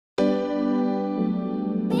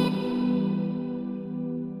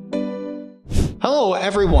Hello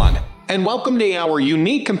everyone, and welcome to our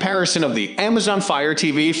unique comparison of the Amazon Fire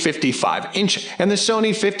TV 55-inch and the Sony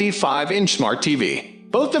 55-inch Smart TV.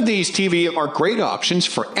 Both of these TV are great options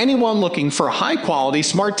for anyone looking for a high-quality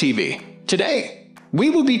smart TV. Today, we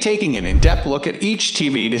will be taking an in-depth look at each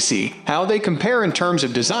TV to see how they compare in terms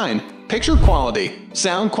of design, picture quality,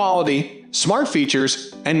 sound quality, smart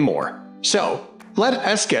features, and more. So, let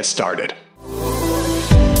us get started.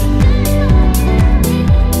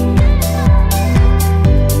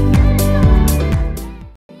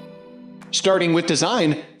 Starting with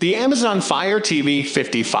design, the Amazon Fire TV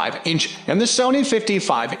 55-inch and the Sony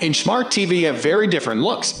 55-inch Smart TV have very different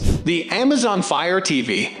looks. The Amazon Fire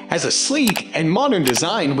TV has a sleek and modern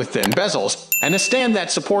design with thin bezels and a stand that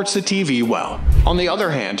supports the TV well. On the other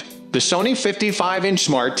hand, the Sony 55-inch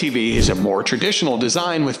Smart TV is a more traditional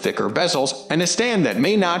design with thicker bezels and a stand that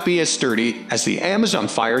may not be as sturdy as the Amazon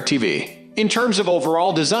Fire TV. In terms of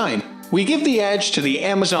overall design, we give the edge to the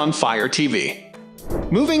Amazon Fire TV.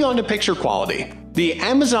 Moving on to picture quality, the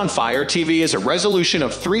Amazon Fire TV is a resolution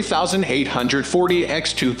of 3840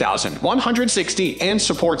 x 2160 and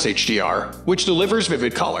supports HDR, which delivers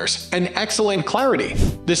vivid colors and excellent clarity.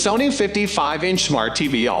 The Sony 55-inch Smart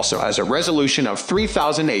TV also has a resolution of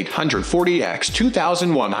 3840 x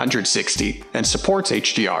 2160 and supports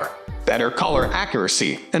HDR, better color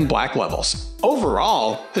accuracy, and black levels.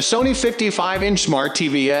 Overall, the Sony 55-inch Smart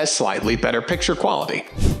TV has slightly better picture quality.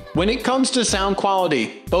 When it comes to sound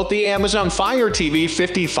quality, both the Amazon Fire TV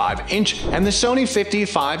 55-inch and the Sony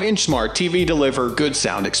 55-inch Smart TV deliver good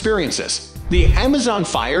sound experiences. The Amazon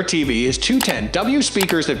Fire TV has two 10W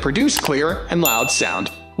speakers that produce clear and loud sound,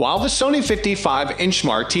 while the Sony 55-inch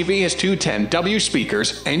Smart TV has two 10W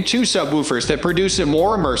speakers and two subwoofers that produce a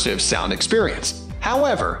more immersive sound experience.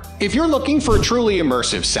 However, if you're looking for a truly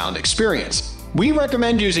immersive sound experience, we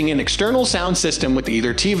recommend using an external sound system with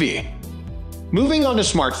either TV. Moving on to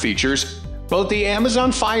smart features, both the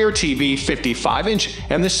Amazon Fire TV 55-inch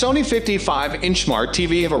and the Sony 55-inch Smart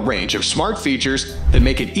TV have a range of smart features that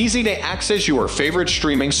make it easy to access your favorite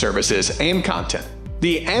streaming services and content.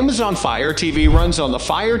 The Amazon Fire TV runs on the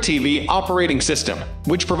Fire TV operating system,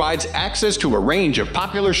 which provides access to a range of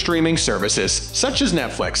popular streaming services such as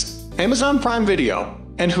Netflix, Amazon Prime Video,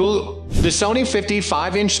 and Hulu. The Sony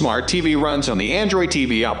 55-inch Smart TV runs on the Android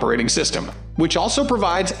TV operating system, which also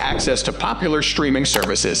provides access to popular streaming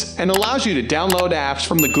services and allows you to download apps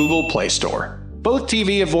from the Google Play Store. Both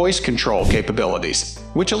TV have voice control capabilities,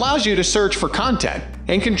 which allows you to search for content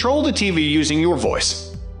and control the TV using your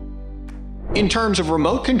voice. In terms of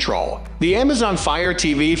remote control, the Amazon Fire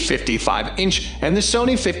TV 55-inch and the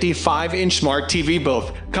Sony 55-inch Smart TV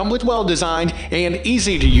both come with well-designed and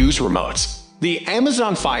easy-to-use remotes. The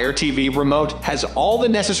Amazon Fire TV remote has all the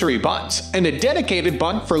necessary buttons and a dedicated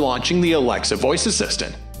button for launching the Alexa voice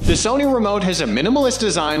assistant. The Sony remote has a minimalist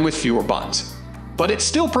design with fewer buttons, but it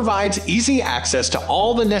still provides easy access to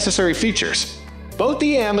all the necessary features. Both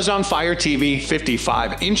the Amazon Fire TV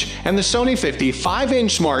 55-inch and the Sony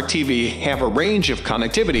 55-inch Smart TV have a range of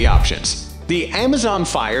connectivity options. The Amazon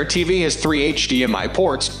Fire TV has 3 HDMI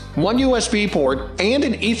ports, 1 USB port, and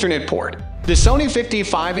an Ethernet port. The Sony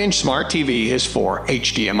 55-inch Smart TV has 4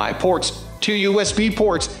 HDMI ports, 2 USB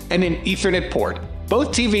ports, and an Ethernet port. Both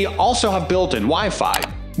TV also have built-in Wi-Fi,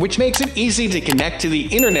 which makes it easy to connect to the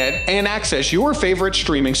internet and access your favorite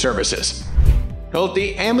streaming services. Both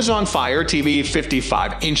the Amazon Fire TV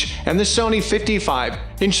 55-inch and the Sony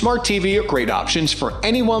 55-inch Smart TV are great options for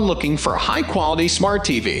anyone looking for a high-quality smart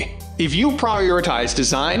TV. If you prioritize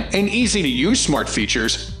design and easy-to-use smart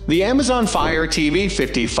features, the Amazon Fire TV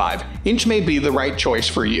 55-inch may be the right choice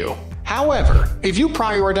for you. However, if you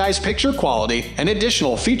prioritize picture quality and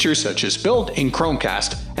additional features such as built-in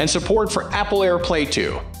Chromecast and support for Apple AirPlay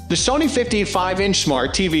 2, the Sony 55-inch Smart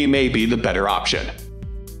TV may be the better option.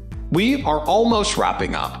 We are almost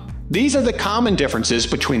wrapping up. These are the common differences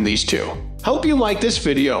between these two. Hope you like this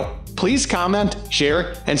video. Please comment,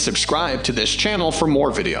 share, and subscribe to this channel for more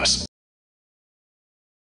videos.